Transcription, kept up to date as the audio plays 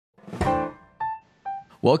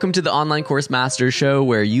Welcome to the Online Course Master Show,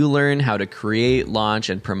 where you learn how to create, launch,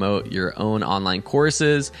 and promote your own online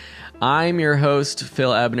courses. I'm your host,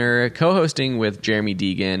 Phil Ebner, co-hosting with Jeremy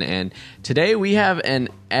Deegan, and today we have an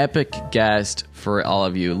epic guest for all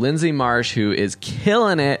of you, Lindsay Marsh, who is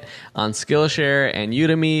killing it on Skillshare and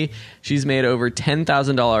Udemy. She's made over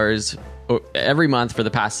 $10,000 every month for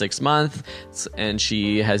the past 6 months, and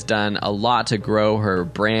she has done a lot to grow her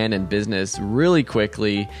brand and business really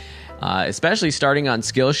quickly. Especially starting on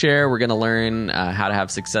Skillshare. We're going to learn how to have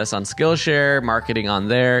success on Skillshare, marketing on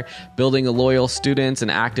there, building loyal students and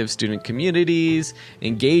active student communities,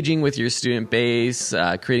 engaging with your student base,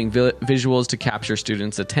 creating visuals to capture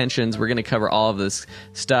students' attentions. We're going to cover all of this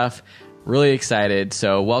stuff. Really excited.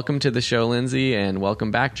 So welcome to the show, Lindsay, and welcome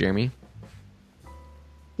back, Jeremy.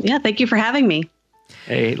 Yeah, thank you for having me.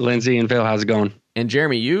 Hey, Lindsay and Phil, how's it going? And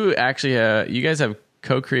Jeremy, you actually, you guys have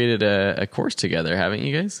co-created a course together, haven't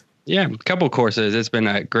you guys? Yeah, a couple courses. It's been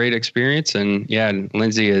a great experience. And yeah,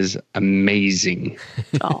 Lindsay is amazing.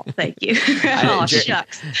 Oh, thank you. Oh,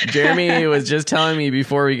 shucks. Jeremy was just telling me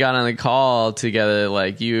before we got on the call together,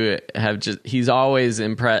 like you have just, he's always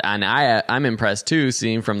impressed. And I'm impressed too,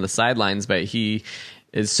 seeing from the sidelines, but he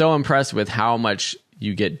is so impressed with how much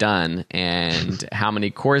you get done and how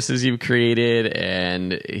many courses you've created.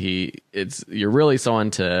 And you're really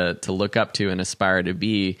someone to look up to and aspire to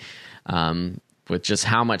be, with just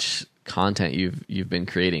how much content you've been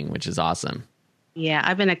creating, which is awesome. Yeah,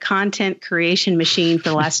 I've been a content creation machine for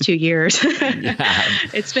the last 2 years. Yeah.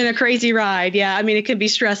 It's been a crazy ride. Yeah, I mean, it can be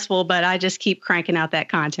stressful, but I just keep cranking out that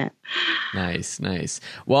content. Nice.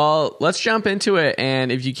 Well, let's jump into it.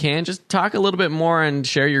 And if you can, just talk a little bit more and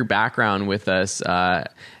share your background with us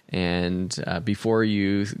before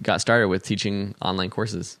you got started with teaching online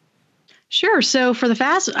courses. Sure. So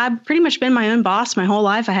I've pretty much been my own boss my whole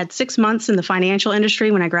life. I had 6 months in the financial industry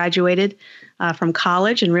when I graduated from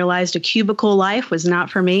college and realized a cubicle life was not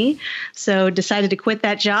for me. So decided to quit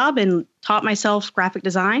that job and taught myself graphic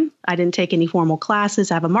design. I didn't take any formal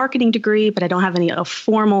classes. I have a marketing degree, but I don't have any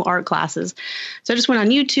formal art classes. So I just went on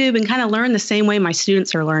YouTube and kind of learned the same way my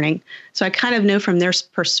students are learning. So I kind of know from their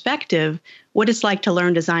perspective what it's like to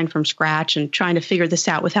learn design from scratch and trying to figure this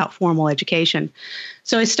out without formal education.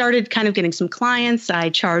 So I started kind of getting some clients. I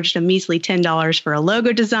charged a measly $10 for a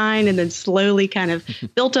logo design and then slowly kind of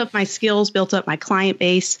built up my skills, built up my client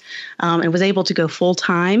base, and was able to go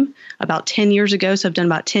full-time about 10 years ago. So I've done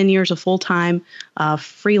about 10 years of full-time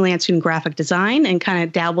freelancing graphic design and kind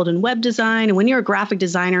of dabbled in web design. And when you're a graphic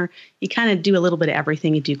designer, you kind of do a little bit of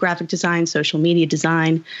everything. You do graphic design, social media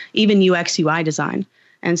design, even UX, UI design.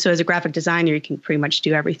 And so as a graphic designer, you can pretty much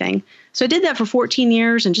do everything. So I did that for 14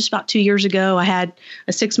 years. And just about 2 years ago, I had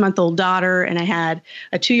a 6-month-old daughter and I had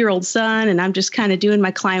a 2-year-old son. And I'm just kind of doing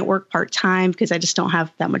my client work part-time because I just don't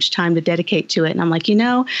have that much time to dedicate to it. And I'm like,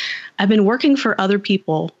 I've been working for other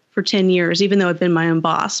people for 10 years, even though I've been my own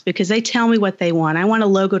boss, because they tell me what they want. I want a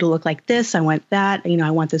logo to look like this. I want that.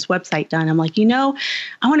 I want this website done. I'm like, I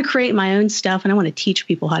want to create my own stuff and I want to teach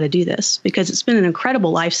people how to do this because it's been an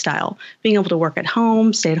incredible lifestyle. Being able to work at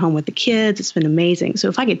home, stay at home with the kids, it's been amazing. So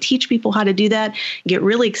if I could teach people how to do that, get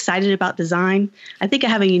really excited about design, I think I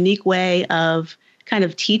have a unique way of kind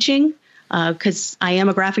of teaching because I am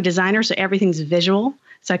a graphic designer, so everything's visual.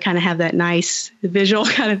 So I kind of have that nice visual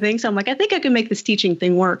kind of thing. So I'm like, I think I can make this teaching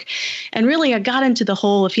thing work. And really, I got into the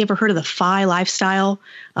whole, if you ever heard of the FI lifestyle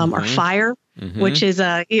or FIRE, which is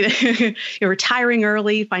you're retiring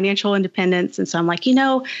early, financial independence. And so I'm like,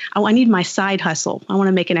 I need my side hustle. I want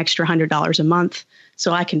to make an extra $100 a month.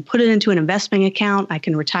 So I can put it into an investment account. I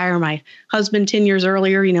can retire my husband 10 years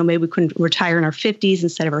earlier. Maybe we couldn't retire in our 50s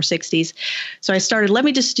instead of our 60s. So I started, let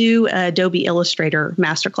me just do Adobe Illustrator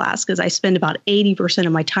masterclass because I spend about 80%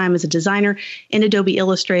 of my time as a designer in Adobe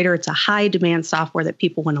Illustrator. It's a high demand software that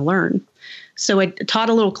people want to learn. So I taught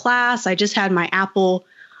a little class. I just had my Apple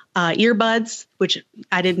earbuds, which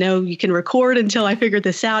I didn't know you can record until I figured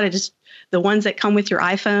this out. The ones that come with your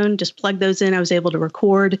iPhone, just plug those in. I was able to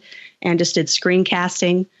record and just did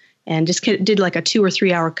screencasting and just did like a 2 or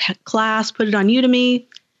 3 hour class, put it on Udemy.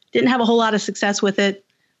 Didn't have a whole lot of success with it.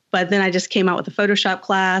 But then I just came out with a Photoshop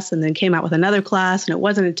class and then came out with another class. And it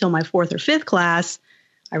wasn't until my 4th or 5th class,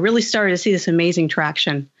 I really started to see this amazing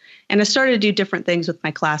traction. And I started to do different things with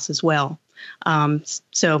my class as well.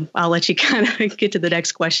 So I'll let you kind of get to the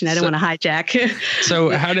next question. I don't want to hijack. So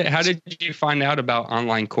how did you find out about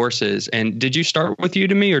online courses? And did you start with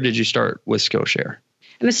Udemy or did you start with Skillshare?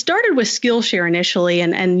 And it started with Skillshare initially,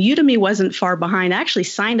 and Udemy wasn't far behind. I actually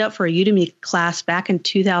signed up for a Udemy class back in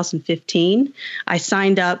 2015. I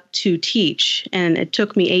signed up to teach, and it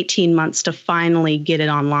took me 18 months to finally get it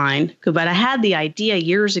online. But I had the idea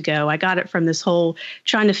years ago. I got it from this whole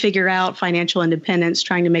trying to figure out financial independence,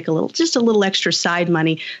 trying to make just a little extra side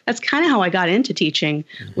money. That's kind of how I got into teaching,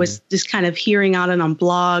 was just kind of hearing out it on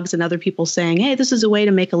blogs and other people saying, hey, this is a way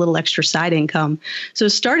to make a little extra side income. So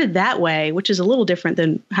it started that way, which is a little different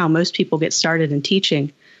than how most people get started in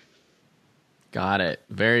teaching. Got it.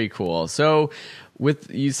 Very cool. So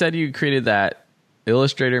you said you created that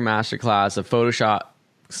Illustrator masterclass, a Photoshop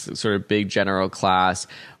sort of big general class.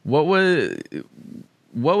 What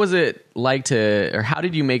was it like or how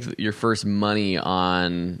did you make your first money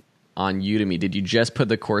on Udemy? Did you just put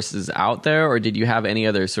the courses out there, or did you have any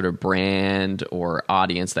other sort of brand or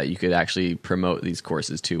audience that you could actually promote these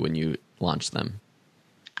courses to when you launched them?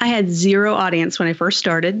 I had zero audience when I first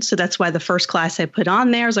started. So that's why the first class I put on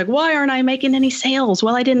there was like, why aren't I making any sales?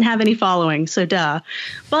 Well, I didn't have any following. So duh.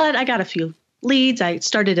 But I got a few leads. I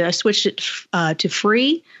switched it to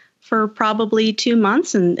free for probably 2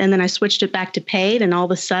 months. And then I switched it back to paid. And all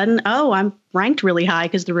of a sudden, I'm ranked really high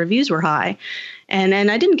because the reviews were high. And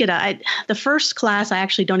I didn't get the first class I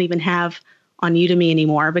actually don't even have on Udemy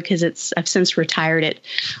anymore because I've since retired it.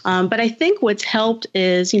 But I think what's helped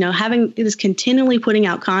is, having this continually putting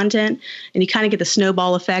out content, and you kind of get the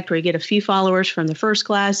snowball effect where you get a few followers from the first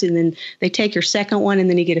class and then they take your second one and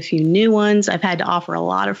then you get a few new ones. I've had to offer a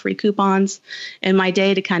lot of free coupons in my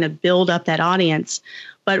day to kind of build up that audience.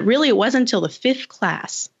 But really it wasn't until the fifth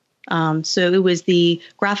class. So it was the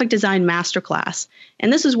graphic design masterclass.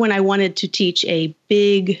 And this is when I wanted to teach a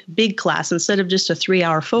big class. Instead of just a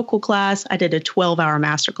 3-hour focal class, I did a 12-hour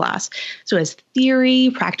masterclass. So it has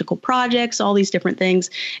theory, practical projects, all these different things.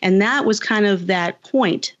 And that was kind of that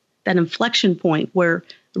point, that inflection point where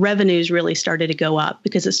revenues really started to go up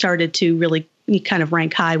because it started to really kind of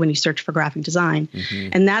rank high when you search for graphic design. Mm-hmm.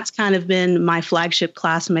 And that's kind of been my flagship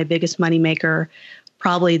class and my biggest moneymaker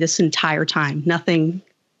probably this entire time. Nothing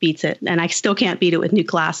beats it. And I still can't beat it with new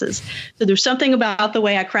classes. So there's something about the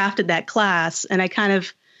way I crafted that class, and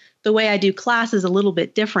the way I do class is a little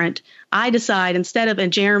bit different. I decide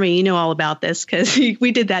and Jeremy, you know all about this because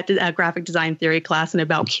we did that graphic design theory class and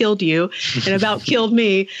about killed you and about killed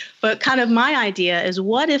me. But kind of my idea is,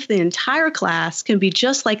 what if the entire class can be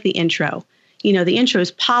just like the intro? The intro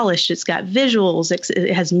is polished. It's got visuals.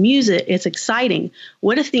 It has music. It's exciting.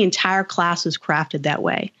 What if the entire class was crafted that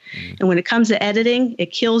way? Mm. And when it comes to editing,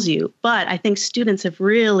 it kills you. But I think students have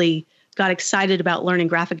really got excited about learning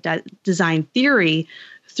graphic design theory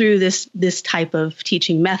through this type of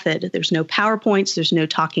teaching method. There's no PowerPoints. There's no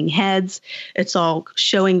talking heads. It's all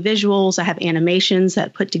showing visuals. I have animations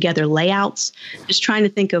that put together layouts, just trying to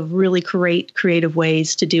think of really creative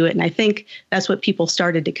ways to do it. And I think that's what people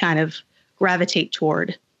started to kind of gravitate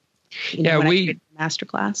toward.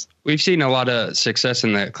 Masterclass. We've seen a lot of success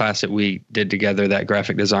in that class that we did together, that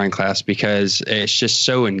graphic design class, because it's just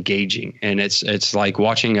so engaging, and it's like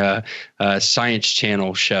watching a Science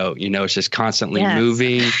Channel show. It's just constantly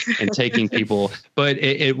moving and taking people. But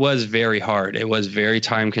it was very hard. It was very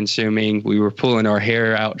time consuming. We were pulling our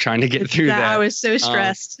hair out trying to get through that. I was so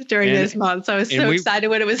stressed during those months. I was so excited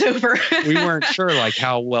when it was over. We weren't sure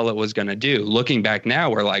how well it was going to do. Looking back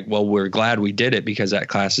now, we're like, well, we're glad we did it because that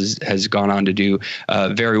class has gone on to do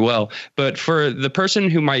very well. But for the person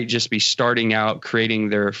who might just be starting out creating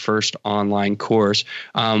their first online course,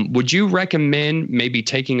 would you recommend maybe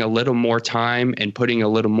taking a little more time and putting a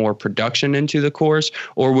little more production into the course?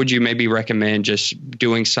 Or would you maybe recommend just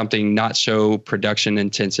doing something not so production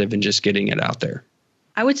intensive and just getting it out there?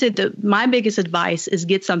 I would say that my biggest advice is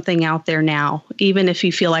get something out there now, even if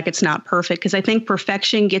you feel like it's not perfect, because I think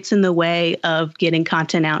perfection gets in the way of getting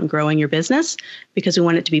content out and growing your business because we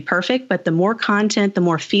want it to be perfect. But the more content, the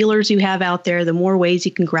more feelers you have out there, the more ways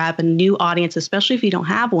you can grab a new audience, especially if you don't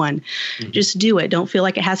have one. Mm-hmm. Just do it. Don't feel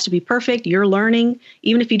like it has to be perfect. You're learning.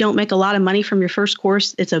 Even if you don't make a lot of money from your first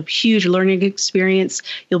course, it's a huge learning experience.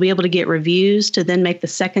 You'll be able to get reviews to then make the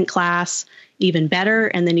second class even better.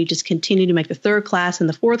 And then you just continue to make the third class and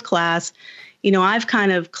the fourth class. I've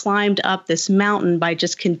kind of climbed up this mountain by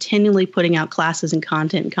just continually putting out classes and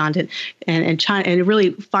content and trying and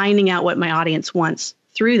really finding out what my audience wants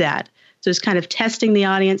through that. So it's kind of testing the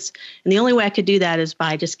audience. And the only way I could do that is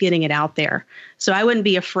by just getting it out there. So I wouldn't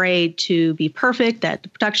be afraid to be perfect, that the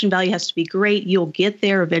production value has to be great. You'll get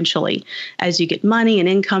there eventually. As you get money and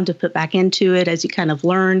income to put back into it, as you kind of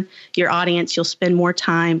learn your audience, you'll spend more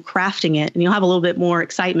time crafting it. And you'll have a little bit more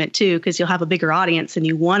excitement too, because you'll have a bigger audience and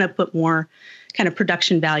you want to put more kind of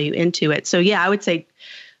production value into it. So yeah, I would say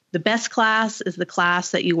the best class is the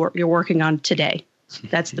class that you're working on today.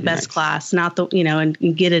 That's the best class, not the,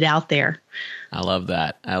 and get it out there. I love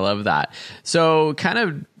that. So kind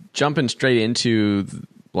of jumping straight into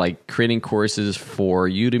like creating courses for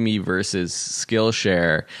Udemy versus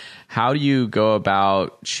Skillshare. How do you go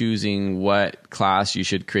about choosing what class you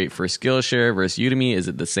should create for Skillshare versus Udemy? Is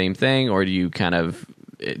it the same thing, or do you kind of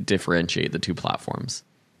differentiate the two platforms?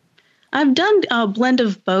 I've done a blend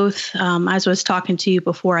of both. As I was talking to you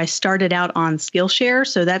before, I started out on Skillshare.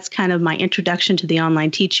 So that's kind of my introduction to the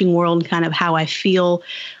online teaching world and kind of how I feel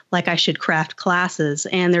like I should craft classes.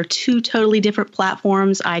 And they're two totally different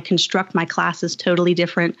platforms. I construct my classes totally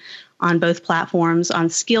different on both platforms. On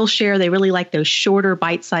Skillshare, they really like those shorter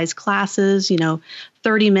bite-sized classes.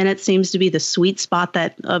 30 minutes seems to be the sweet spot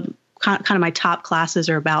that kind of my top classes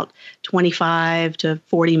are about 25 to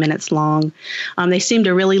 40 minutes long. They seem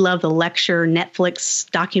to really love the lecture, Netflix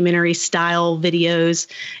documentary style videos,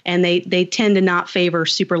 and they tend to not favor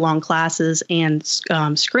super long classes and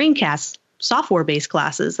screencasts, software-based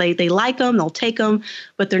classes. They like them, they'll take them,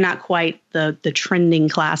 but they're not quite the trending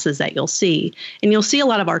classes that you'll see. And you'll see a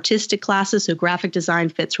lot of artistic classes, so graphic design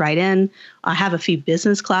fits right in. I have a few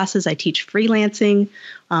business classes. I teach freelancing.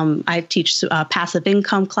 I teach a passive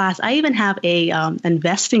income class. I even have a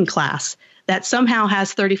investing class that somehow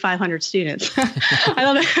has 3,500 students. I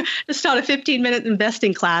love it. Just taught a 15-minute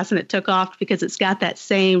investing class, and it took off because it's got that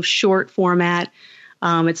same short format.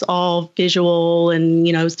 It's all visual and,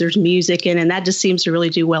 there's music in it, and that just seems to really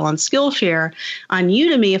do well on Skillshare. On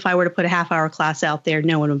Udemy, if I were to put a half-hour class out there,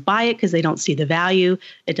 no one would buy it because they don't see the value.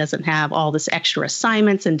 It doesn't have all this extra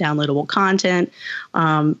assignments and downloadable content.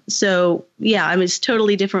 It's a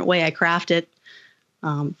totally different way I craft it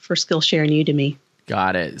for Skillshare and Udemy.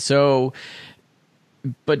 Got it. So,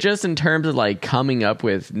 but just in terms of like coming up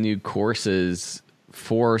with new courses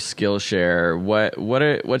for Skillshare,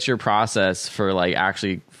 what's your process for like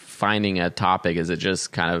actually finding a topic? Is it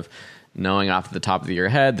just kind of knowing off the top of your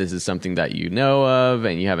head this is something that you know of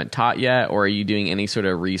and you haven't taught yet, or are you doing any sort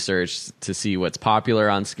of research to see what's popular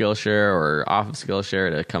on Skillshare or off of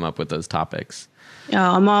Skillshare to come up with those topics?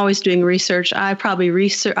 I'm always doing research. I probably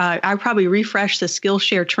refresh the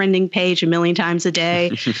Skillshare trending page a million times a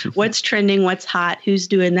day. What's trending? What's hot? Who's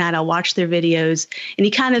doing that? I'll watch their videos, and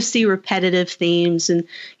you kind of see repetitive themes. And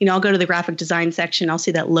I'll go to the graphic design section. I'll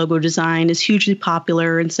see that logo design is hugely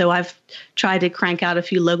popular, and so I've tried to crank out a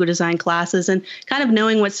few logo design classes, and kind of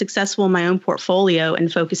knowing what's successful in my own portfolio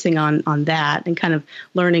and focusing on that, and kind of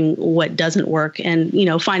learning what doesn't work, and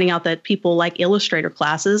finding out that people like Illustrator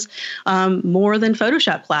classes more than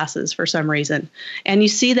Photoshop classes for some reason. And you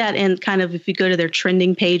see that in kind of, if you go to their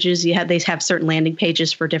trending pages, they have certain landing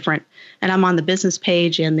pages for different, and I'm on the business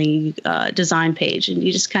page and the design page, and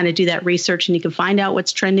you just kind of do that research and you can find out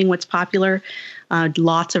what's trending, what's popular.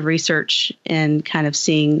 Lots of research and kind of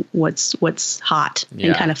seeing what's hot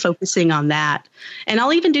and kind of focusing on that. And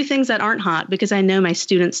I'll even do things that aren't hot because I know my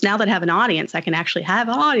students, now that I have an audience, I can actually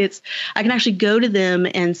go to them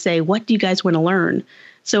and say, what do you guys want to learn?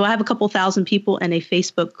 So I have a couple thousand people in a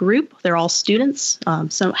Facebook group. They're all students.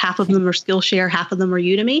 So half of them are Skillshare, half of them are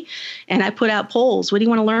Udemy. And I put out polls. What do you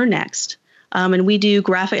want to learn next? And we do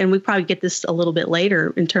graphic, and we probably get this a little bit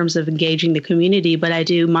later in terms of engaging the community, but I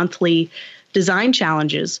do monthly design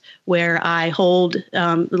challenges where I hold,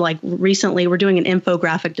 like recently we're doing an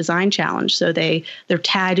infographic design challenge. So they're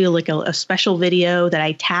tagged to like a special video that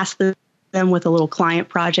I task them with a little client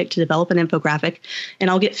project to develop an infographic, and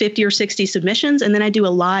I'll get 50 or 60 submissions. And then I do a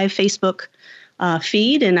live Facebook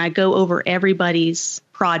feed, and I go over everybody's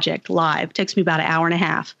project live. It takes me about an hour and a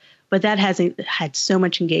half. But that has had so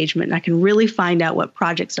much engagement, and I can really find out what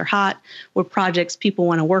projects are hot, what projects people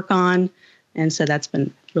want to work on. And so that's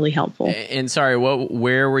been really helpful. And sorry,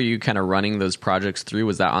 where were you kind of running those projects through?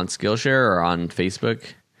 Was that on Skillshare or on Facebook?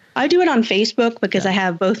 I do it on Facebook because I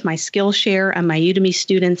have both my Skillshare and my Udemy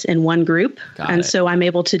students in one group. So I'm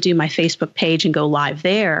able to do my Facebook page and go live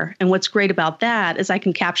there. And what's great about that is I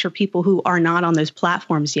can capture people who are not on those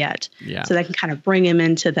platforms yet. Yeah. So I can kind of bring them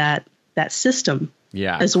into that system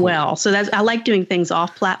as well. So I like doing things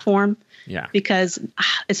off platform because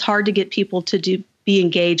it's hard to get people to be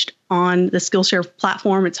engaged on the Skillshare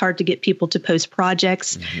platform. It's hard to get people to post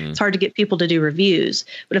projects. Mm-hmm. It's hard to get people to do reviews.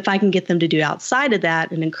 But if I can get them to do outside of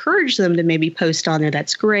that and encourage them to maybe post on there,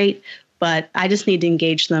 that's great. But I just need to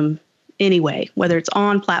engage them anyway, whether it's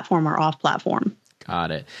on platform or off platform.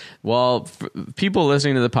 Got it. Well, people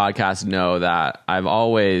listening to the podcast know that I've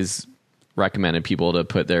always recommended people to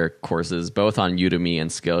put their courses both on Udemy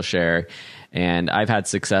and Skillshare, and I've had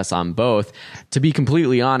success on both. To be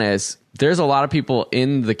completely honest, there's a lot of people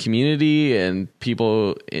in the community and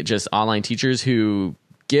people, just online teachers, who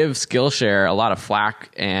give Skillshare a lot of flack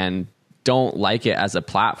and don't like it as a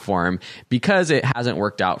platform because it hasn't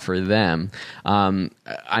worked out for them.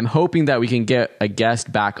 I'm hoping that we can get a guest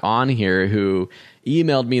back on here who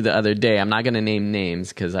emailed me the other day. I'm not going to name names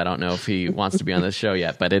because I don't know if he wants to be on the show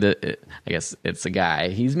yet, but I guess it's a guy.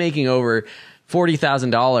 He's making over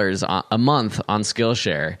 $40,000 a month on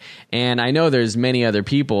Skillshare. And I know there's many other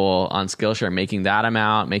people on Skillshare making that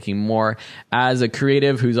amount, making more. As a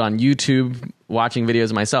creative who's on YouTube watching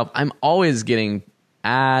videos myself, I'm always getting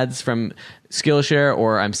ads from Skillshare,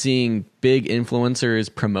 or I'm seeing big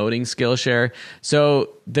influencers promoting Skillshare. So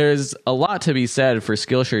there's a lot to be said for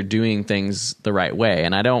Skillshare doing things the right way.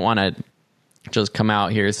 And I don't want to just come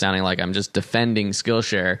out here sounding like I'm just defending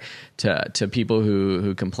Skillshare to people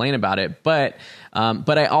who complain about it. But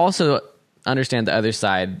I also understand the other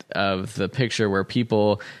side of the picture where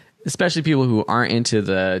people, especially people who aren't into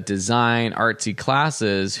the design artsy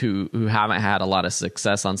classes, who haven't had a lot of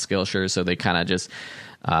success on Skillshare, so they kind of just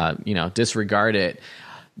disregard it.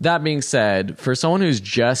 That being said, for someone who's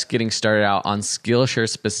just getting started out on Skillshare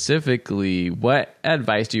specifically, what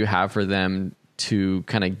advice do you have for them to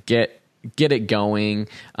kind of get it going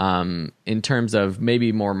in terms of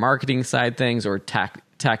maybe more marketing side things or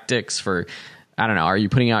tactics for, I don't know, are you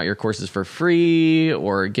putting out your courses for free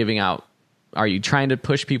or giving out? Are you trying to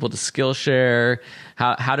push people to Skillshare?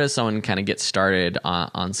 How does someone kind of get started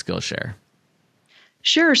on Skillshare?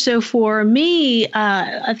 Sure. So for me,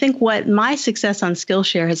 I think what my success on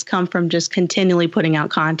Skillshare has come from just continually putting out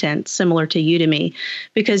content similar to Udemy,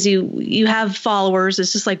 because you have followers.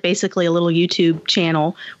 It's just like basically a little YouTube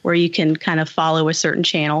channel where you can kind of follow a certain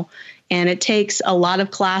channel. And it takes a lot of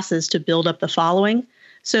classes to build up the following.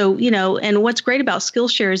 So, and what's great about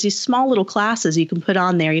Skillshare is these small little classes you can put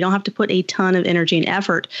on there. You don't have to put a ton of energy and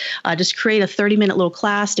effort. Just create a 30-minute little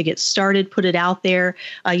class to get started, put it out there.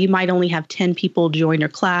 You might only have 10 people join your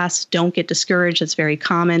class. Don't get discouraged. That's very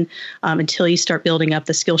common until you start building up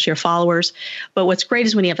the Skillshare followers. But what's great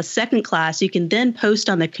is when you have a second class, you can then post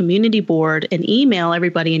on the community board and email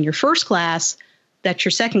everybody in your first class that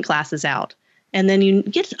your second class is out. And then you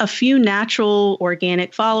get a few natural,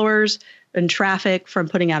 organic followers and traffic from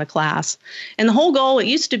putting out a class. And the whole goal, it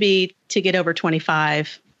used to be to get over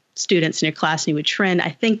 25 students in your class and you would trend.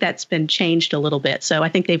 I think that's been changed a little bit. So I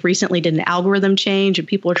think they've recently did an algorithm change and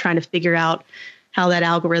people are trying to figure out how that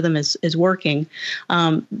algorithm is working.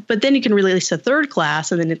 But then you can release a third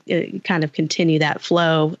class and then it kind of continue that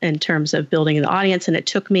flow in terms of building an audience. And it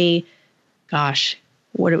took me,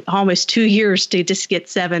 almost 2 years to just get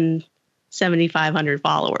 7,500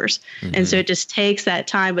 followers. Mm-hmm. And so it just takes that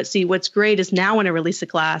time. But see, what's great is now when I release a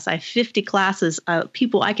class, I have 50 classes,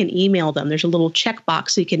 people, I can email them. There's a little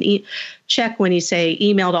checkbox. So you can check when you say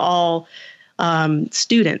email to all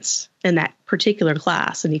students in that particular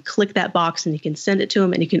class. And you click that box and you can send it to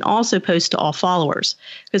them. And you can also post to all followers,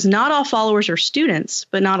 because not all followers are students,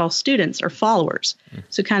 but not all students are followers. Mm-hmm.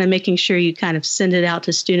 So kind of making sure you kind of send it out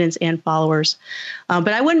to students and followers.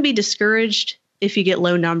 But I wouldn't be discouraged if you get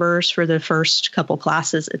low numbers for the first couple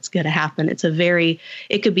classes. It's going to happen.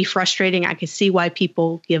 It could be frustrating. I could see why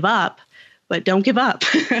people give up, but don't give up.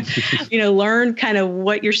 Learn kind of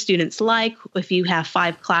what your students like. If you have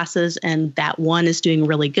 5 classes and that one is doing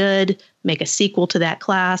really good, make a sequel to that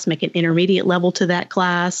class, make an intermediate level to that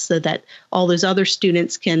class so that all those other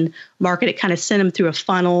students can market it, kind of send them through a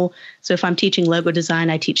funnel. So if I'm teaching logo design,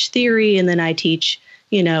 I teach theory and then I teach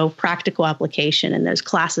practical application, and those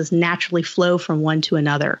classes naturally flow from one to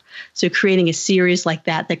another. So creating a series like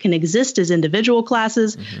that can exist as individual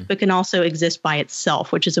classes, mm-hmm. but can also exist by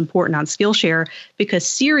itself, which is important on Skillshare, because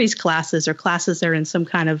series classes or classes that are in some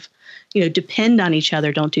kind of, depend on each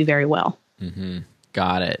other don't do very well. Mm-hmm.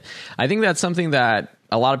 Got it. I think that's something that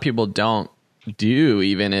a lot of people don't do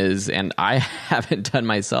even is, and I haven't done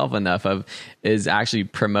myself enough of, is actually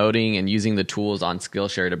promoting and using the tools on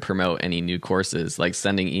Skillshare to promote any new courses, like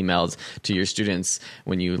sending emails to your students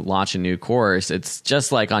when you launch a new course. It's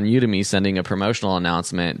just like on Udemy sending a promotional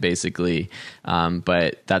announcement basically.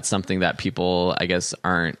 But that's something that people, I guess,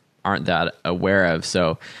 aren't that aware of.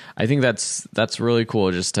 So I think that's really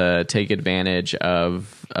cool, just to take advantage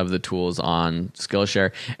of the tools on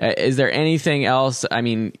Skillshare. Is there anything else? I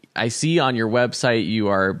mean, I see on your website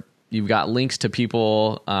you've got links to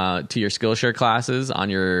people to your Skillshare classes on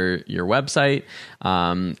your website.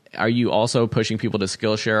 Are you also pushing people to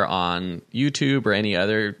Skillshare on YouTube or any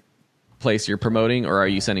other place you're promoting, or are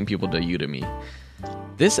you sending people to Udemy?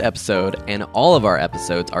 This episode and all of our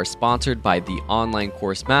episodes are sponsored by the Online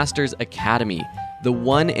Course Masters Academy, the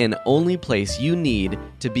one and only place you need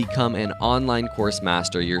to become an online course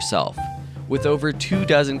master yourself. With over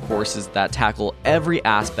 24 courses that tackle every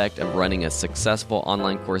aspect of running a successful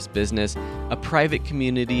online course business, a private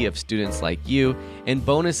community of students like you, and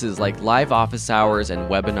bonuses like live office hours and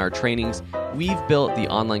webinar trainings, we've built the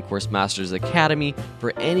Online Course Masters Academy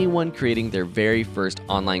for anyone creating their very first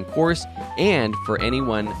online course and for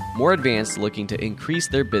anyone more advanced looking to increase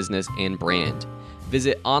their business and brand.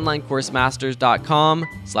 Visit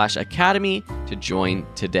onlinecoursemasters.com/academy to join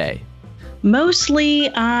today. Mostly,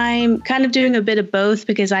 I'm kind of doing a bit of both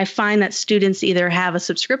because I find that students either have a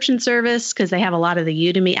subscription service because they have a lot of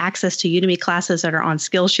the Udemy access to Udemy classes that are on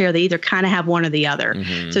Skillshare. They either kind of have one or the other.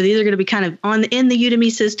 Mm-hmm. So they're either going to be kind of in the Udemy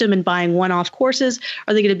system and buying one-off courses,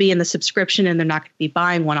 or they're going to be in the subscription and they're not going to be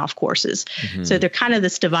buying one-off courses. Mm-hmm. So they're kind of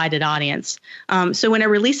this divided audience. So when I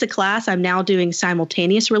release a class, I'm now doing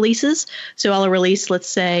simultaneous releases. So I'll release, let's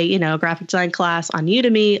say, a graphic design class on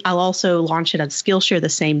Udemy. I'll also launch it on Skillshare the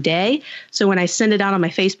same day. So when I send it out on my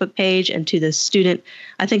Facebook page and to the student,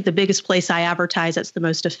 I think the biggest place I advertise that's the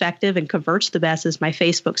most effective and converts the best is my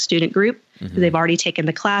Facebook student group. Mm-hmm. They've already taken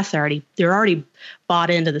the class. They're already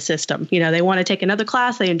bought into the system. They want to take another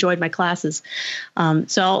class. They enjoyed my classes.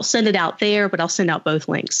 So I'll send it out there, but I'll send out both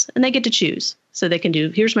links and they get to choose. So they can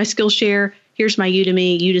do, here's my Skillshare, here's my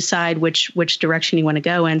Udemy. You decide which direction you want to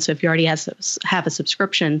go in. So if you already have a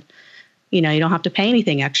subscription, you don't have to pay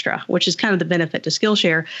anything extra, which is kind of the benefit to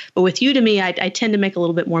Skillshare. But with Udemy, I tend to make a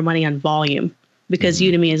little bit more money on volume because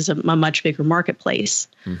mm-hmm. Udemy is a much bigger marketplace.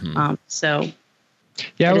 Mm-hmm. I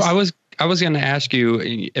was going to ask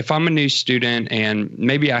you, if I'm a new student and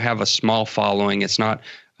maybe I have a small following, it's not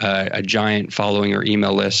a giant following or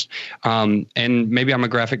email list, and maybe I'm a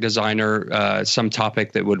graphic designer, some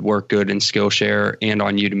topic that would work good in Skillshare and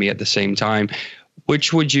on Udemy at the same time.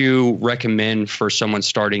 Which would you recommend for someone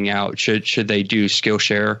starting out? Should they do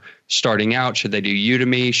Skillshare starting out? Should they do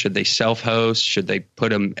Udemy? Should they self-host? Should they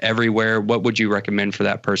put them everywhere? What would you recommend for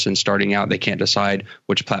that person starting out? They can't decide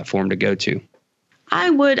which platform to go to. I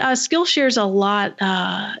would. Skillshare is a lot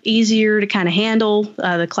easier to kind of handle.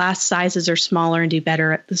 The class sizes are smaller and do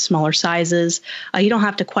better at the smaller sizes. You don't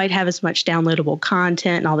have to quite have as much downloadable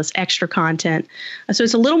content and all this extra content. So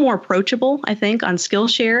it's a little more approachable, I think, on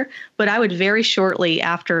Skillshare. But I would very shortly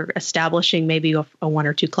after establishing maybe a one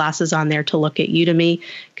or two classes on there to look at Udemy,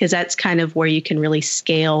 because that's kind of where you can really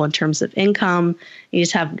scale in terms of income. You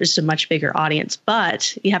just have a much bigger audience,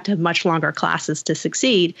 but you have to have much longer classes to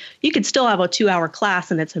succeed. You could still have a 2-hour class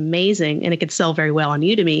and it's amazing and it could sell very well on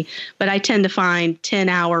Udemy, but I tend to find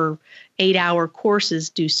 10-hour, 8-hour courses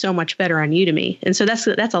do so much better on Udemy. And so that's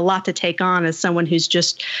a lot to take on as someone who's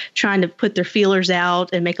just trying to put their feelers out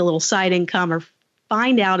and make a little side income or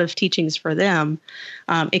find out if teaching's for them.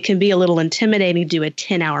 It can be a little intimidating to do a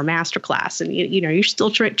 10-hour masterclass, and you're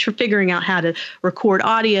still figuring out how to record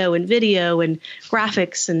audio and video and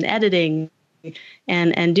graphics and editing,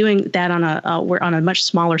 and doing that on a much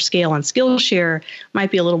smaller scale on Skillshare might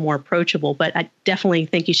be a little more approachable. But I definitely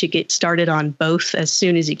think you should get started on both as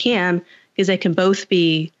soon as you can, because they can both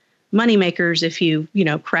be moneymakers if you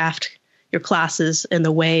craft your classes in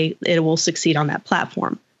the way it will succeed on that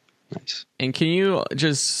platform. Nice. And can you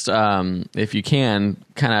just, if you can,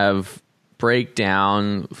 kind of break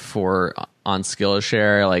down on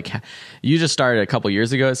Skillshare, like you just started a couple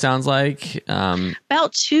years ago, it sounds like.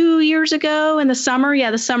 About 2 years ago in the summer.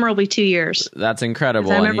 Yeah, the summer will be 2 years. That's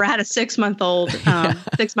incredible. I remember I had a 6-month-old.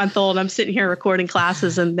 6-month-old. I'm sitting here recording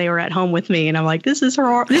classes, and they were at home with me, and I'm like, this is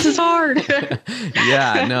hard. This is hard.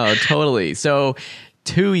 Yeah, no, totally. So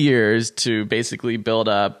 2 years to basically build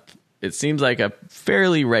up, it seems like a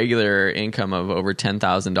fairly regular income of over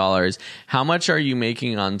 $10,000. How much are you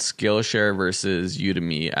making on Skillshare versus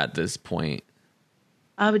Udemy at this point?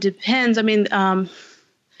 It depends. I mean,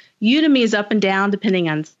 Udemy is up and down depending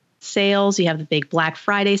on sales. You have the big Black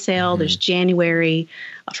Friday sale. Mm-hmm. There's January.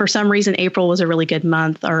 For some reason, April was a really good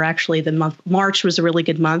month, or actually the month March was a really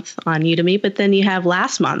good month on Udemy. But then you have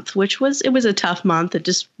last month, which was a tough month. It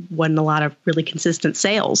just wasn't a lot of really consistent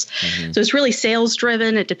sales. Mm-hmm. So it's really sales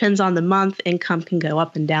driven. It depends on the month. Income can go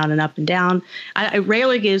up and down and up and down. It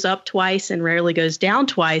rarely goes up twice and rarely goes down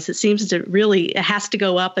twice. It seems to it has to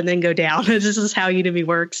go up and then go down. This is how Udemy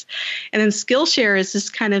works. And then Skillshare is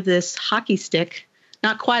just kind of this hockey stick.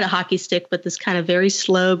 Not quite a hockey stick, but this kind of very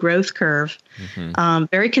slow growth curve,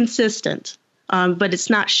 very consistent. But it's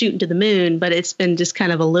not shooting to the moon, but it's been just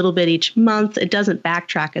kind of a little bit each month. It doesn't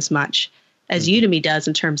backtrack as much as Udemy does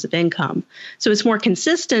in terms of income. So it's more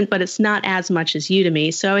consistent, but it's not as much as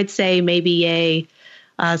Udemy. So I'd say maybe a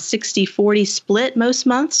 60-40 split most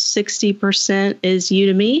months. 60% is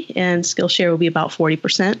Udemy, and Skillshare will be about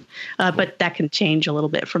 40%. But that can change a little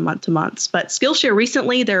bit from month to month. But Skillshare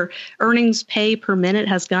recently, their earnings pay per minute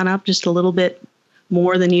has gone up just a little bit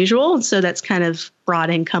more than usual. And so that's kind of brought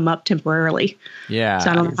income up temporarily. Yeah.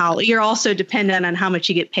 So I don't know how you're also dependent on how much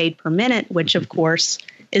you get paid per minute, which of course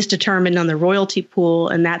is determined on the royalty pool.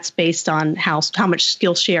 And that's based on how much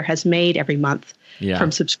Skillshare has made every month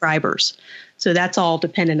from subscribers. So that's all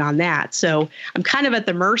dependent on that. So I'm kind of at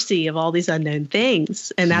the mercy of all these unknown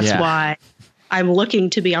things. And that's why I'm looking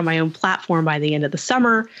to be on my own platform by the end of the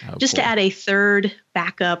summer, to add a third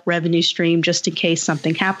backup revenue stream, just in case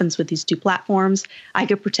something happens with these two platforms. I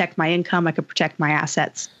could protect my income. I could protect my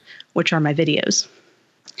assets, which are my videos.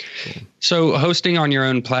 So hosting on your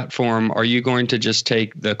own platform, are you going to just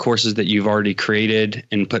take the courses that you've already created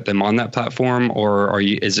and put them on that platform, or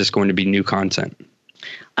is this going to be new content?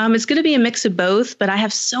 It's going to be a mix of both, but I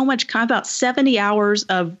have so much about 70 hours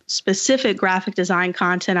of specific graphic design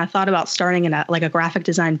content. I thought about starting in a graphic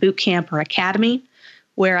design boot camp or academy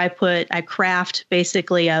where I craft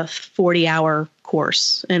basically a 40-hour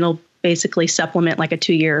course, and it'll basically supplement like a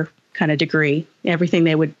 2-year kind of degree. Everything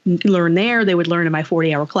they would learn there, they would learn in my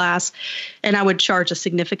 40-hour class. And I would charge a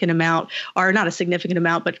significant amount, or not a significant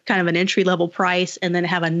amount, but kind of an entry-level price, and then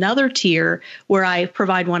have another tier where I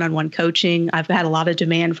provide one-on-one coaching. I've had a lot of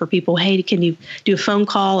demand for people, hey, can you do a phone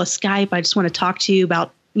call, a Skype? I just want to talk to you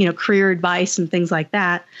about career advice and things like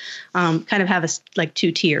that. Kind of have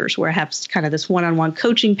two tiers where I have kind of this one-on-one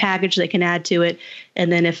coaching package they can add to it.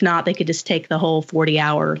 And then if not, they could just take the whole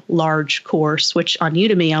 40-hour large course, which on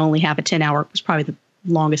Udemy, I only have a 10-hour, was probably the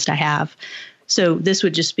longest I have. So this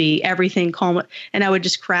would just be everything calm. And I would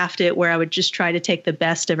just craft it where I would just try to take the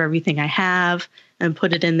best of everything I have and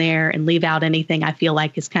put it in there and leave out anything I feel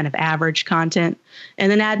like is kind of average content, and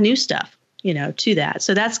then add new stuff to that.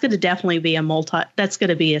 So that's going to definitely be that's going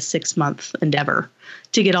to be a 6-month endeavor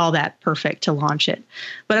to get all that perfect to launch it.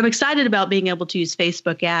 But I'm excited about being able to use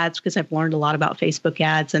Facebook ads because I've learned a lot about Facebook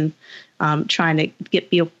ads and trying to get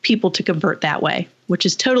people to convert that way, which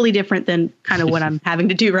is totally different than kind of what I'm having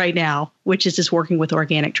to do right now, which is just working with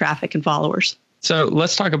organic traffic and followers. So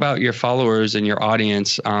let's talk about your followers and your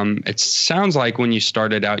audience. It sounds like when you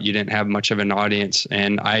started out, you didn't have much of an audience.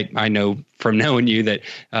 And I know from knowing you that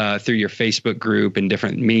through your Facebook group and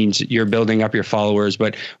different means, you're building up your followers.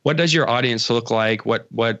 But what does your audience look like? What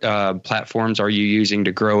platforms are you using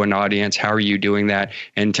to grow an audience? How are you doing that?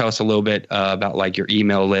 And tell us a little bit about like your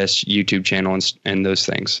email list, YouTube channel, and those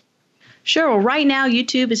things. Sure. Well, right now,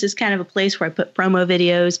 YouTube is just kind of a place where I put promo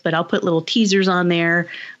videos, but I'll put little teasers on there.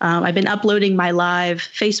 I've been uploading my live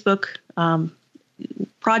Facebook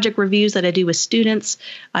project reviews that I do with students.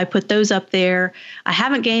 I put those up there. I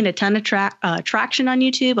haven't gained a ton of traction on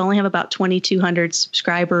YouTube. I only have about 2,200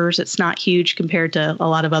 subscribers. It's not huge compared to a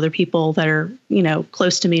lot of other people that are,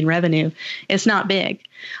 close to me in revenue. It's not big.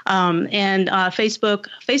 And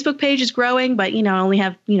Facebook page is growing, but, I only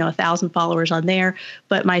have, 1,000 followers on there.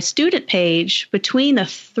 But my student page, between the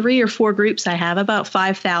 3 or 4 groups I have, about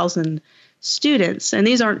 5,000 students. And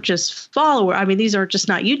these aren't just followers. I mean, these are just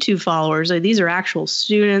not YouTube followers. These are actual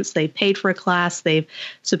students. They paid for a class. They've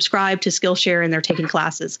subscribed to Skillshare and they're taking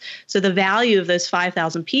classes. So the value of those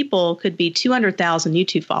 5,000 people could be 200,000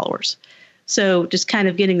 YouTube followers. So just kind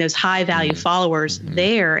of getting those high value followers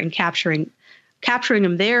there and capturing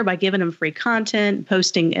them there by giving them free content,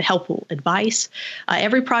 posting helpful advice.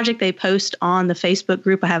 Every project they post on the Facebook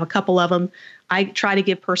group, I have a couple of them. I try to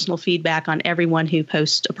give personal feedback on everyone who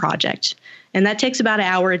posts a project. And that takes about an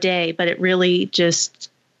hour a day, but it really just,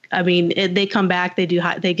 they come back, they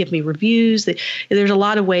give me reviews. There's a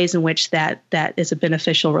lot of ways in which that is a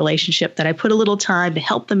beneficial relationship that I put a little time to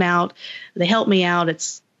help them out. They help me out.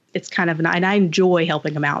 It's kind of, and I enjoy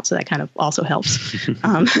helping them out. So that kind of also helps.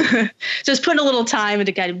 Just putting a little time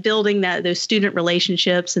into kind of building those student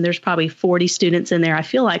relationships. And there's probably 40 students in there I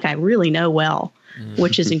feel like I really know well,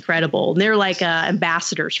 which is incredible. And they're like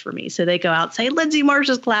ambassadors for me. So they go out and say, Lindsay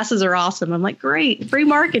Marsh's classes are awesome. I'm like, great, free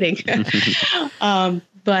marketing. I'm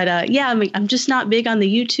just not big on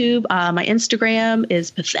the YouTube. My Instagram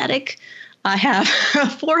is pathetic. I have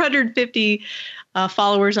 450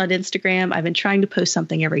 followers on Instagram. I've been trying to post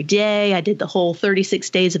something every day. I did the whole 36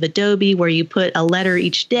 days of Adobe where you put a letter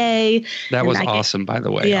each day. That was awesome, by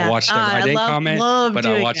the way. Yeah. I watched them. I didn't comment, but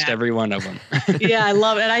I watched every one of them. Yeah, I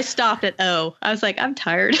love it. And I stopped at O. I was like, I'm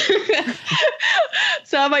tired.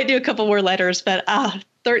 So I might do a couple more letters, but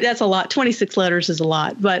that's a lot. 26 letters is a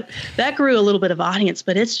lot. But that grew a little bit of audience.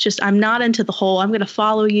 But it's just, I'm not into the whole, I'm going to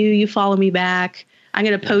follow you, you follow me back. I'm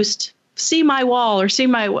going to post see my wall or see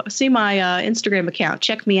my Instagram account.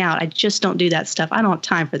 Check me out. I just don't do that stuff. I don't have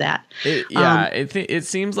time for that. It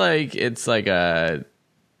seems like it's like a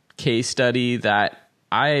case study that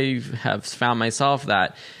I have found myself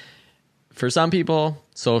that for some people,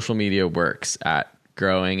 social media works at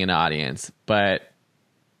growing an audience, but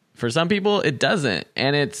for some people it doesn't.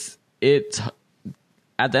 And it's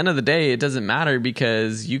at the end of the day, it doesn't matter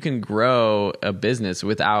because you can grow a business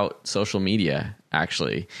without social media,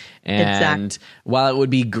 actually. And while it would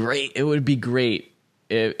be great,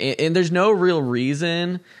 and there's no real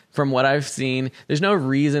reason from what I've seen, there's no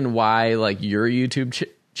reason why like your YouTube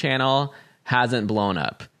channel hasn't blown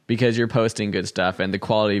up because you're posting good stuff and the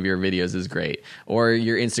quality of your videos is great, or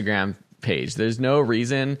your Instagram page. There's no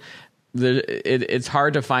reason. It's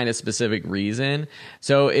hard to find a specific reason.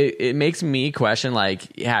 So it makes me question,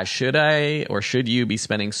 like, yeah, should I or should you be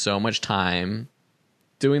spending so much time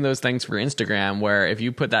doing those things for Instagram, where if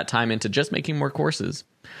you put that time into just making more courses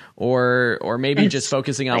or maybe just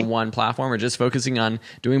focusing on one platform or just focusing on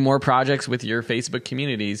doing more projects with your Facebook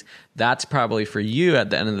communities, that's probably for you at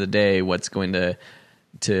the end of the day what's going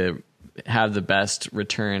to have the best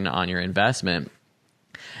return on your investment.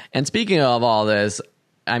 And speaking of all this,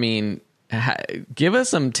 I mean, give us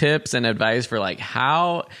some tips and advice for like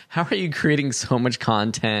how are you creating so much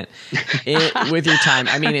content with your time?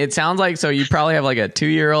 I mean, it sounds like so you probably have like a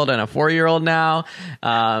 2-year-old and a 4-year-old now.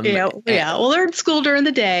 Yeah. Well, they're in school during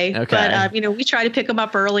the day, okay. But we try to pick them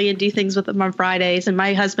up early and do things with them on Fridays. And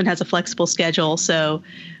my husband has a flexible schedule, so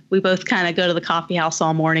we both kind of go to the coffee house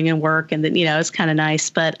all morning and work, and then, it's kind of nice.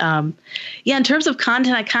 But in terms of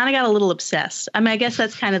content, I kind of got a little obsessed. I mean, I guess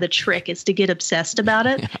that's kind of the trick, is to get obsessed about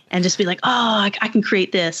it and just be like, oh, I can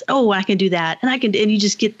create this. Oh, I can do that. And you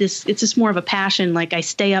just get this, it's just more of a passion. Like I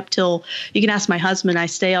stay up till, you can ask my husband, I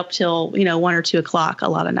stay up till, 1 or 2 o'clock a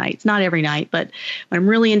lot of nights, not every night, but when I'm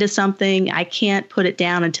really into something, I can't put it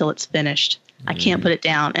down until it's finished. I can't put it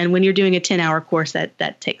down. And when you're doing a 10-hour course,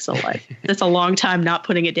 that takes a life. That's a long time not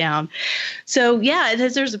putting it down. So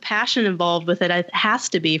there's a passion involved with it. It has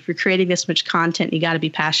to be. If you're creating this much content, you got to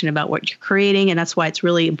be passionate about what you're creating. And that's why it's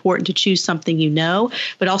really important to choose something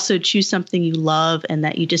but also choose something you love and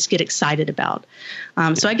that you just get excited about.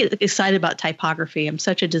 So I get excited about typography. I'm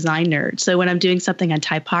such a design nerd. So when I'm doing something on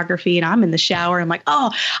typography and I'm in the shower, I'm like,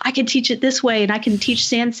 oh, I can teach it this way and I can teach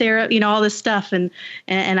sans serif, all this stuff. And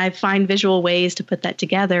I find visual ways to put that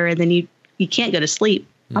together. And then you can't go to sleep.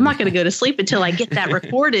 I'm not going to go to sleep until I get that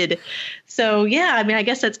recorded. So I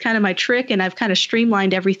guess that's kind of my trick. And I've kind of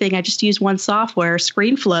streamlined everything. I just use one software,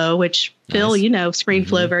 ScreenFlow, which Phil,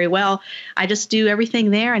 ScreenFlow very well. I just do everything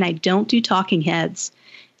there and I don't do talking heads.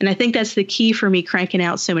 And I think that's the key for me cranking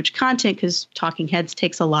out so much content, because talking heads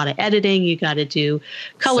takes a lot of editing. You got to do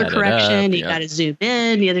color correction. You got to zoom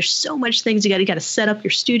in. There's so much things. You got to set up your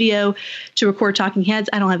studio to record talking heads.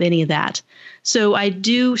 I don't have any of that. So I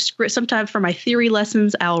do sometimes for my theory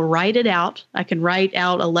lessons, I'll write it out. I can write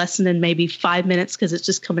out a lesson in maybe 5 minutes because it's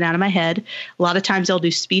just coming out of my head. A lot of times I'll do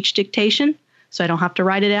speech dictation, so I don't have to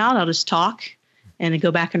write it out. I'll just talk and then go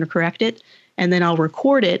back and correct it. And then I'll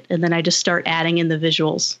record it, and then I just start adding in the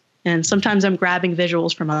visuals. And sometimes I'm grabbing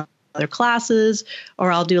visuals from other classes,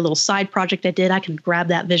 or I'll do a little side project I did. I can grab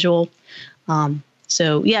that visual.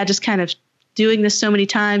 Just kind of doing this so many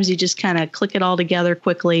times, you just kind of click it all together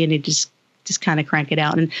quickly, and you just kind of crank it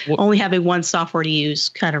out. And only having one software to use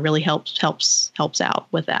kind of really helps out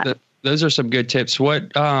with that. Those are some good tips.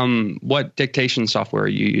 What dictation software are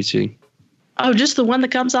you using? Oh, just the one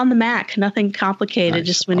that comes on the Mac. Nothing complicated. Nice.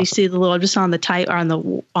 Just when you see the little, just on the type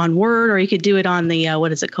or on Word, or you could do it on the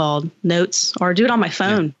what is it called, Notes, or do it on my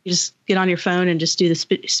phone. Yeah. You just get on your phone and just do the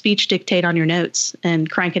speech dictate on your notes and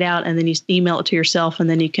crank it out, and then you email it to yourself, and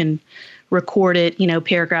then you can record it,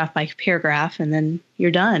 paragraph by paragraph, and then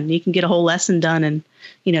you're done. You can get a whole lesson done in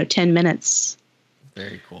 10 minutes.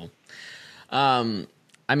 Very cool.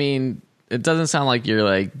 I mean, it doesn't sound like you're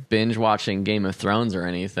like binge watching Game of Thrones or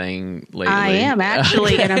anything lately. I am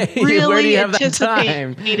actually, and I'm really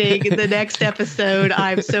anticipating the next episode.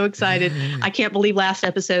 I'm so excited. I can't believe last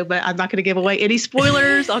episode, but I'm not going to give away any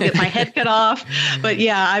spoilers. I'll get my head cut off. But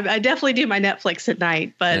I definitely do my Netflix at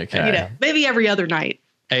night, but maybe every other night.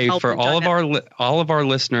 Hey, for all of our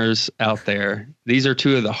listeners out there, these are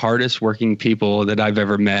two of the hardest working people that I've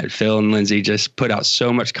ever met. Phil and Lindsay just put out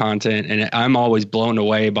so much content, and I'm always blown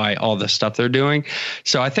away by all the stuff they're doing.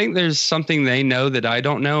 So I think there's something they know that I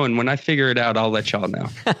don't know, and when I figure it out, I'll let y'all know.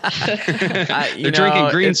 They're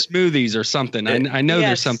drinking green smoothies or something. I know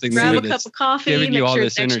there's something there that's a cup of coffee, giving you all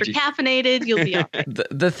this energy. Extra caffeinated, you'll be all right.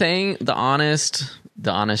 The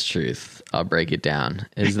honest truth, I'll break it down,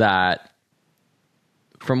 is that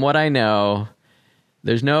from what I know,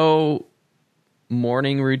 there's no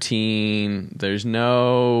morning routine. There's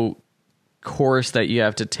no course that you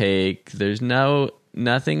have to take. There's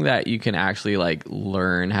nothing that you can actually like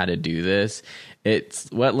learn how to do this. It's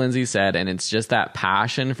what Lindsay said, and it's just that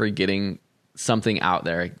passion for getting something out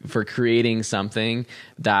there, for creating something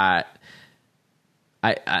that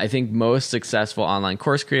I think most successful online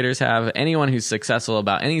course creators have. Anyone who's successful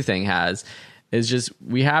about anything has, is just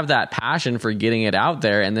we have that passion for getting it out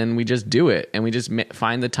there, and then we just do it, and we just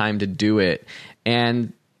find the time to do it.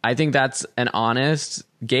 And I think that's an honest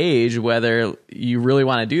gauge whether you really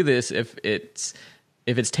want to do this. If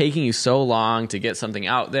it's taking you so long to get something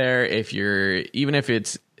out there, if you're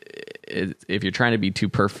trying to be too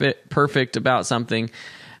perfect about something,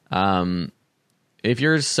 if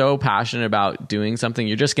you're so passionate about doing something,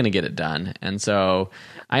 you're just going to get it done. And so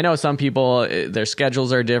I know some people, their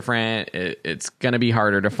schedules are different. It's going to be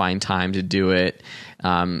harder to find time to do it.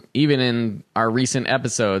 Even in our recent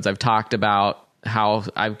episodes, I've talked about how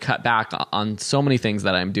I've cut back on so many things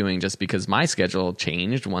that I'm doing just because my schedule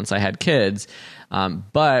changed once I had kids.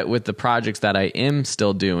 But with the projects that I am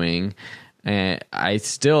still doing, I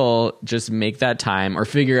still just make that time or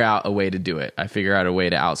figure out a way to do it. I figure out a way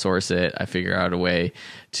to outsource it. I figure out a way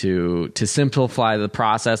to simplify the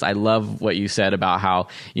process. I love what you said about how,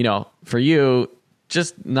 for you,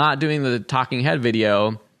 just not doing the talking head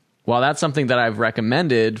video, while that's something that I've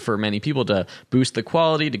recommended for many people to boost the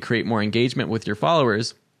quality, to create more engagement with your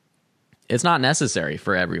followers, it's not necessary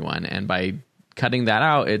for everyone. And by cutting that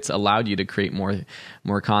out, it's allowed you to create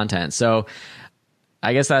more content. So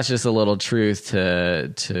I guess that's just a little truth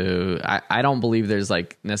to I don't believe there's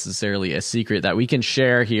like necessarily a secret that we can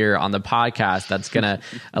share here on the podcast that's going to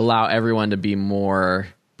allow everyone to be more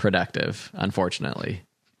productive, unfortunately.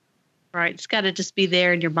 Right. It's got to just be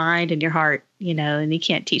there in your mind and your heart, and you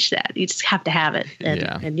can't teach that. You just have to have it.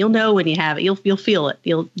 And you'll know when you have it. You'll feel it.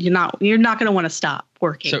 You're not going to want to stop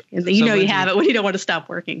working. And you have it when you don't want to stop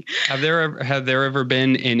working. Have there ever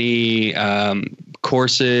been any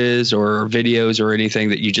courses or videos or anything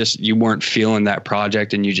that you weren't feeling that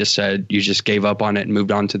project and you just gave up on it and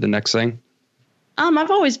moved on to the next thing?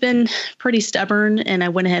 I've always been pretty stubborn, and I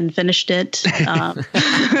went ahead and finished it. I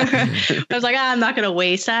was like, I'm not going to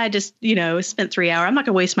waste. I just, spent 3 hours. I'm not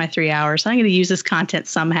going to waste my 3 hours. I'm going to use this content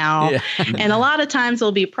somehow. Yeah. And a lot of times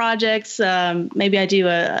there'll be projects. Maybe I do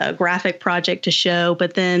a graphic project to show,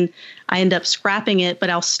 but then I end up scrapping it,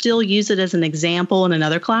 but I'll still use it as an example in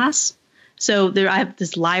another class. So I have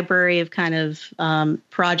this library of kind of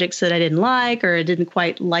projects that I didn't like, or I didn't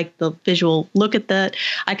quite like the visual look at that.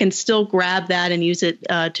 I can still grab that and use it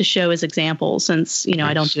to show as examples. Since,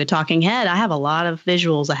 I don't do a talking head, I have a lot of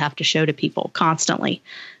visuals I have to show to people constantly.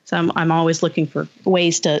 So I'm always looking for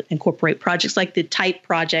ways to incorporate projects like the type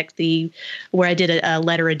project, where I did a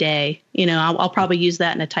letter a day. I'll probably use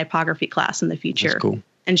that in a typography class in the future. That's cool.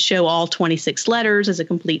 And show all 26 letters as a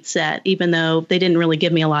complete set. Even though they didn't really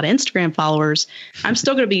give me a lot of Instagram followers, I'm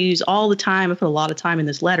still going to be used all the time. I put a lot of time in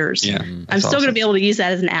those letters. Yeah, I'm still going to be able to use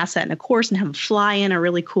that as an asset in a course and have them fly in a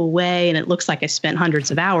really cool way. And it looks like I spent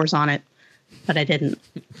hundreds of hours on it, but I didn't.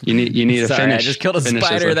 You need to finish. I just killed a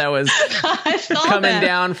spider that was coming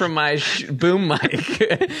down from my boom mic.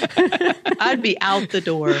 I'd be out the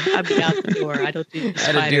door. I don't do spiders.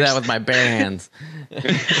 I had to do that with my bare hands.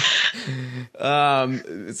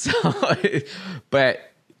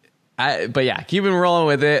 But yeah, keeping rolling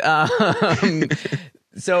with it.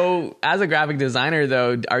 So as a graphic designer,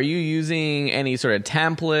 though, are you using any sort of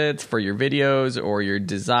templates for your videos or your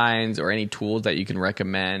designs, or any tools that you can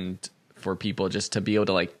recommend for people just to be able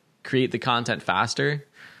to like create the content faster?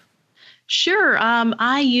 Sure.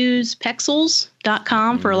 I use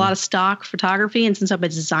Pexels.com for a lot of stock photography. And since I'm a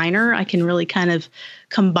designer, I can really kind of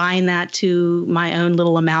combine that to my own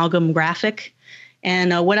little amalgam graphic.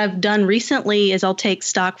 And what I've done recently is I'll take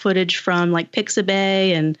stock footage from like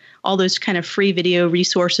Pixabay and all those kind of free video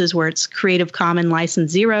resources where it's Creative Commons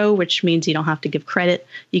License 0, which means you don't have to give credit.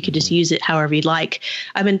 You could just use it however you'd like.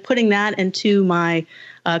 I've been putting that into my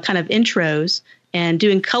kind of intros and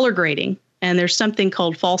doing color grading. And there's something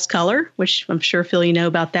called false color, which I'm sure, Phil, you know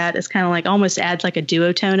about that. It's kind of like almost adds like a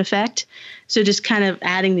duotone effect. So just kind of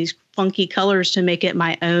adding these funky colors to make it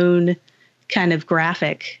my own kind of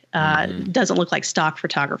graphic. Doesn't look like stock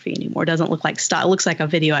photography anymore. Doesn't look like stock. It looks like a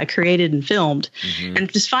video I created and filmed.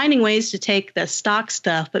 And just finding ways to take the stock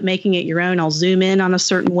stuff, but making it your own. I'll zoom in on a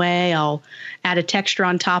certain way. I'll add a texture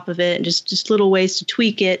on top of it, and just little ways to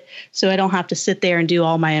tweak it so I don't have to sit there and do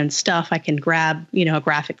all my own stuff. I can grab, a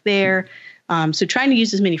graphic there. So trying to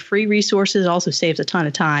use as many free resources also saves a ton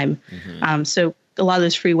of time. So a lot of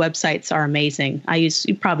those free websites are amazing.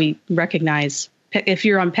 You probably recognize if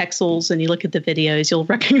you're on Pexels and you look at the videos, you'll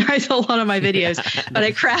recognize a lot of my videos, but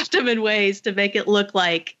I craft them in ways to make it look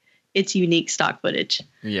like it's unique stock footage.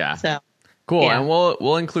 Yeah. So cool. Yeah. And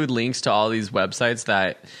we'll include links to all these websites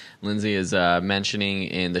that Lindsay is mentioning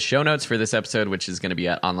in the show notes for this episode, which is going to be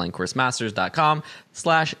at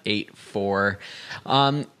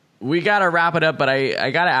onlinecoursemasters.com/84. We got to wrap it up, but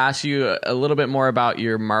I got to ask you a little bit more about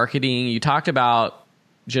your marketing. You talked about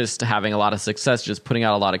just having a lot of success, just putting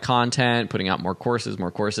out a lot of content, putting out more courses.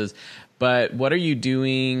 But what are you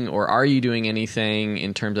doing, or are you doing anything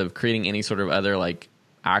in terms of creating any sort of other like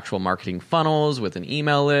actual marketing funnels with an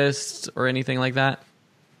email list or anything like that?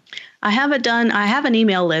 I have an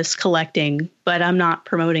email list collecting, but I'm not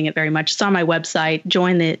promoting it very much. It's on my website.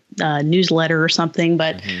 Join the newsletter or something.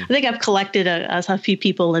 But I think I've collected a few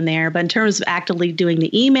people in there. But in terms of actively doing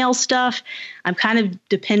the email stuff, I'm kind of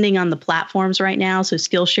depending on the platforms right now. So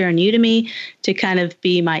Skillshare and Udemy to kind of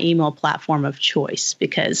be my email platform of choice,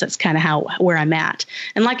 because that's kind of where I'm at.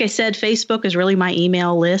 And like I said, Facebook is really my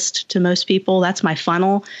email list to most people. That's my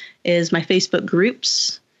funnel, is my Facebook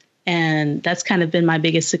groups. And that's kind of been my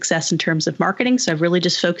biggest success in terms of marketing. So I've really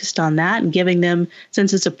just focused on that and giving them,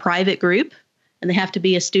 since it's a private group and they have to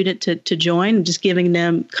be a student to join, just giving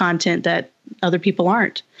them content that other people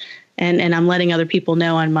aren't. And I'm letting other people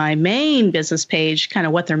know on my main business page kind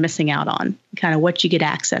of what they're missing out on, kind of what you get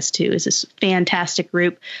access to. Is this fantastic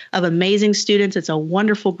group of amazing students. It's a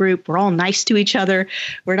wonderful group. We're all nice to each other.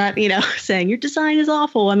 We're not, saying your design is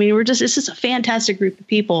awful. I mean, it's just a fantastic group of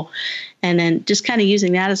people. And then just kind of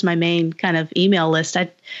using that as my main kind of email list.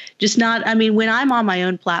 When I'm on my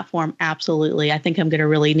own platform, absolutely. I think I'm going to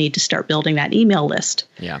really need to start building that email list.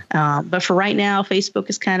 Yeah. But for right now, Facebook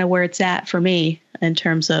is kind of where it's at for me in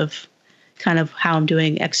terms of kind of how I'm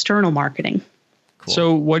doing external marketing. Cool.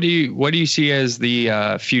 So what do you see as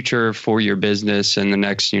the future for your business in the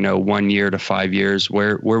next 1 year to 5 years?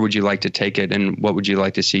 Where would you like to take it, and what would you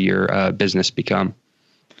like to see your business become?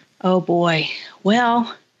 Oh boy.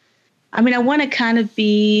 Well, I want to kind of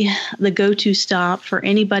be the go-to stop for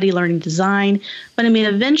anybody learning design. But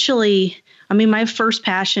eventually, my first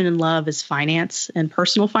passion and love is finance and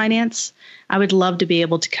personal finance. I would love to be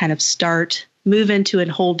able to kind of move into a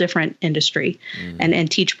whole different industry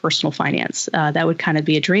and teach personal finance. That would kind of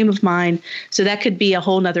be a dream of mine. So that could be a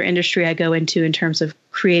whole nother industry I go into in terms of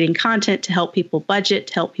creating content to help people budget,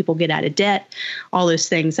 to help people get out of debt, all those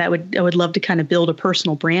things. I would love to kind of build a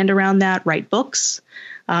personal brand around that, write books,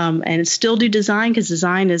 and still do design, because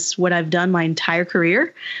design is what I've done my entire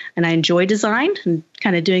career. And I enjoy design and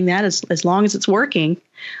kind of doing that as long as it's working.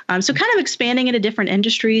 So kind of expanding into different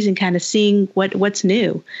industries and kind of seeing what's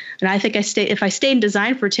new. And I think if I stayed in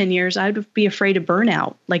design for 10 years, I'd be afraid of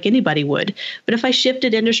burnout like anybody would. But if I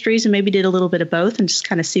shifted industries and maybe did a little bit of both and just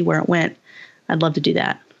kind of see where it went, I'd love to do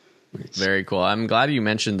that. Very cool. I'm glad you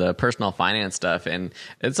mentioned the personal finance stuff, and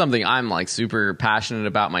it's something I'm like super passionate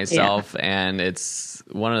about myself. Yeah. And it's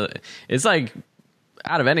it's like,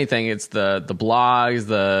 out of anything, it's the blogs,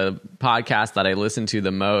 the podcasts that I listen to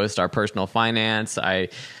the most are personal finance. I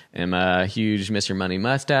am a huge Mr. Money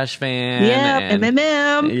Mustache fan. Yeah,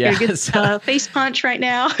 MMM. Yeah, good face punch right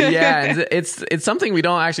now. Yeah, it's something we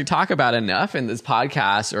don't actually talk about enough in this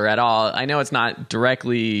podcast or at all. I know it's not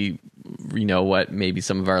directly, what maybe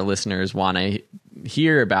some of our listeners want to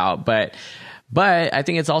hear about, but I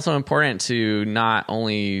think it's also important to not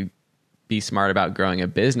only be smart about growing a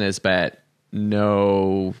business, but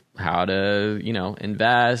know how to,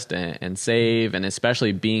 invest and save, and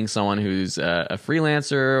especially being someone who's a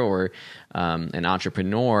freelancer or an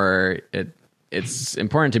entrepreneur, it's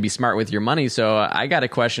important to be smart with your money. So I got a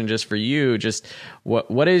question just for you. Just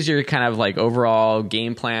what is your kind of like overall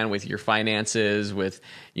game plan with your finances?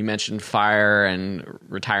 You mentioned FIRE and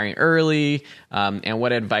retiring early, and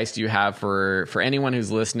what advice do you have for anyone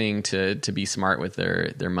who's listening to be smart with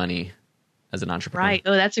their money as an entrepreneur? Right.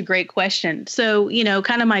 Oh, that's a great question. So,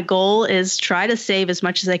 kind of my goal is try to save as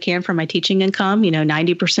much as I can from my teaching income,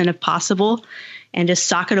 90% if possible, and just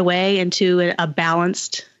sock it away into a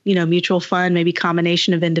balanced, mutual fund, maybe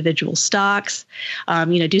combination of individual stocks,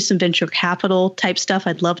 do some venture capital type stuff.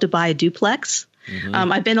 I'd love to buy a duplex.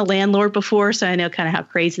 Mm-hmm. I've been a landlord before, so I know kind of how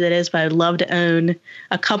crazy that is, but I'd love to own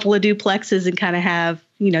a couple of duplexes and kind of have,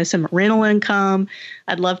 some rental income.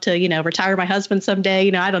 I'd love to, retire my husband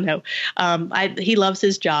someday. I don't know. He loves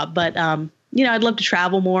his job, but, I'd love to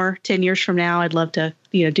travel more 10 years from now. I'd love to,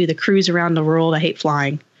 do the cruise around the world. I hate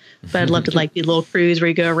flying, but I'd love to do a little cruise where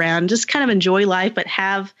you go around, just kind of enjoy life, but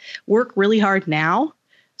work really hard now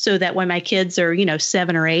so that when my kids are,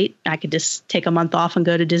 7 or 8, I could just take a month off and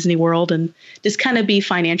go to Disney World and just kind of be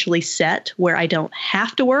financially set where I don't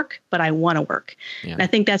have to work, but I want to work. Yeah. And I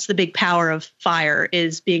think that's the big power of FIRE,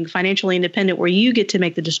 is being financially independent, where you get to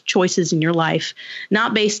make the choices in your life,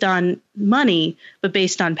 not based on money, but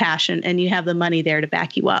based on passion. And you have the money there to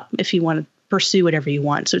back you up if you want to pursue whatever you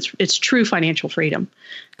want. So it's true financial freedom.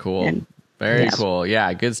 Cool. And, very cool.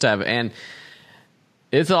 Yeah, good stuff. And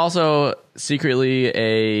it's also secretly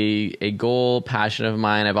a goal, passion of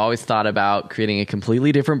mine. I've always thought about creating a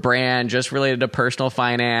completely different brand just related to personal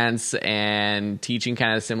finance and teaching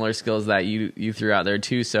kind of similar skills that you threw out there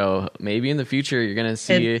too. So maybe in the future you're going to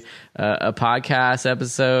see a podcast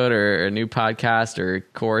episode or a new podcast or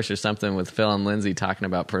course or something with Phil and Lindsay talking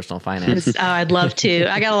about personal finance. Oh, I'd love to.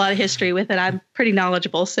 I got a lot of history with it. I'm pretty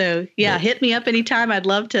knowledgeable. So yeah, hit me up anytime. I'd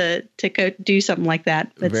love to go do something like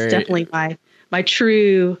that. That's definitely my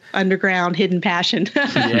true underground hidden passion.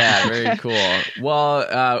 Yeah, very cool. Well,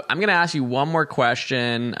 I'm going to ask you one more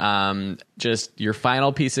question. Just your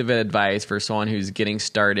final piece of advice for someone who's getting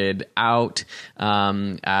started out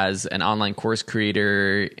as an online course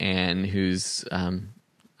creator and who's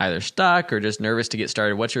either stuck or just nervous to get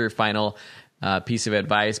started. What's your final piece of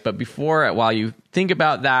advice? But while you think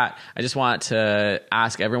about that, I just want to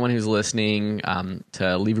ask everyone who's listening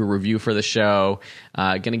to leave a review for the show.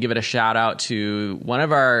 Going to give it a shout out to one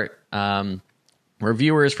of our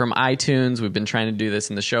reviewers from iTunes. We've been trying to do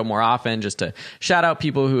this in the show more often, just to shout out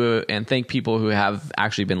people and thank people who have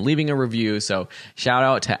actually been leaving a review. So shout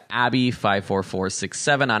out to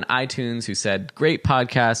Abby54467 on iTunes, who said, "Great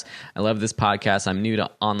podcast. I love this podcast. I'm new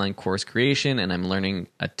to online course creation and I'm learning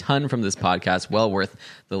a ton from this podcast. Well worth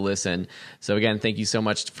the listen." So again, thank you so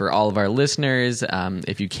much for all of our listeners.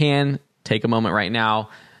 If you can, take a moment right now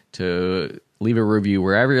to leave a review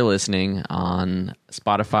wherever you're listening, on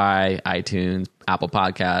Spotify, iTunes, Apple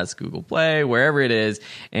Podcasts, Google Play, wherever it is,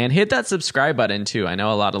 and hit that subscribe button too. I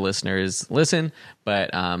know a lot of listeners listen,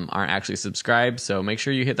 but aren't actually subscribed. So make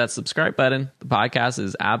sure you hit that subscribe button. The podcast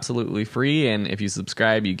is absolutely free. And if you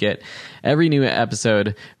subscribe, you get every new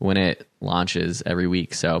episode when it launches every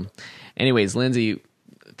week. So anyways, Lindsay,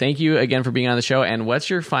 thank you again for being on the show. And what's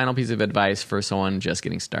your final piece of advice for someone just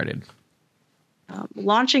getting started?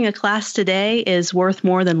 Launching a class today is worth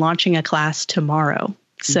more than launching a class tomorrow.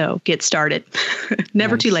 So get started.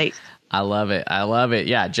 Never too late. I love it. I love it.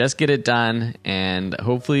 Yeah, just get it done. And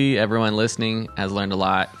hopefully everyone listening has learned a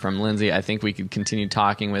lot from Lindsay. I think we could continue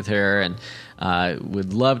talking with her, and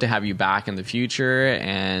would love to have you back in the future,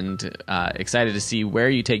 and excited to see where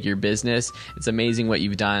you take your business. It's amazing what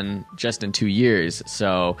you've done just in 2 years.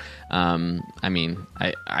 So, I mean,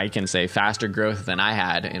 I can say faster growth than I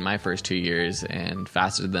had in my first 2 years, and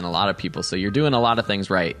faster than a lot of people. So you're doing a lot of things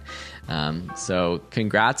right. So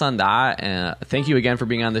congrats on that. Thank you again for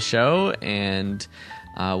being on the show, and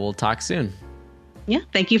we'll talk soon. Yeah,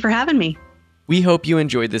 thank you for having me. We hope you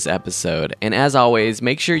enjoyed this episode, and as always,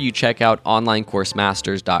 make sure you check out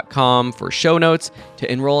onlinecoursemasters.com for show notes, to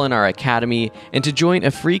enroll in our academy, and to join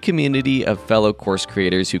a free community of fellow course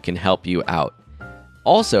creators who can help you out.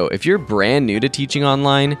 Also, if you're brand new to teaching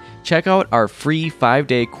online, check out our free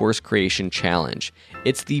 5-day course creation challenge.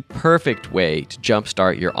 It's the perfect way to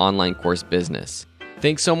jumpstart your online course business.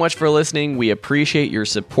 Thanks so much for listening. We appreciate your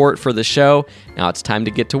support for the show. Now it's time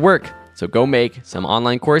to get to work. So go make some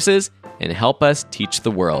online courses and help us teach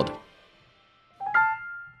the world.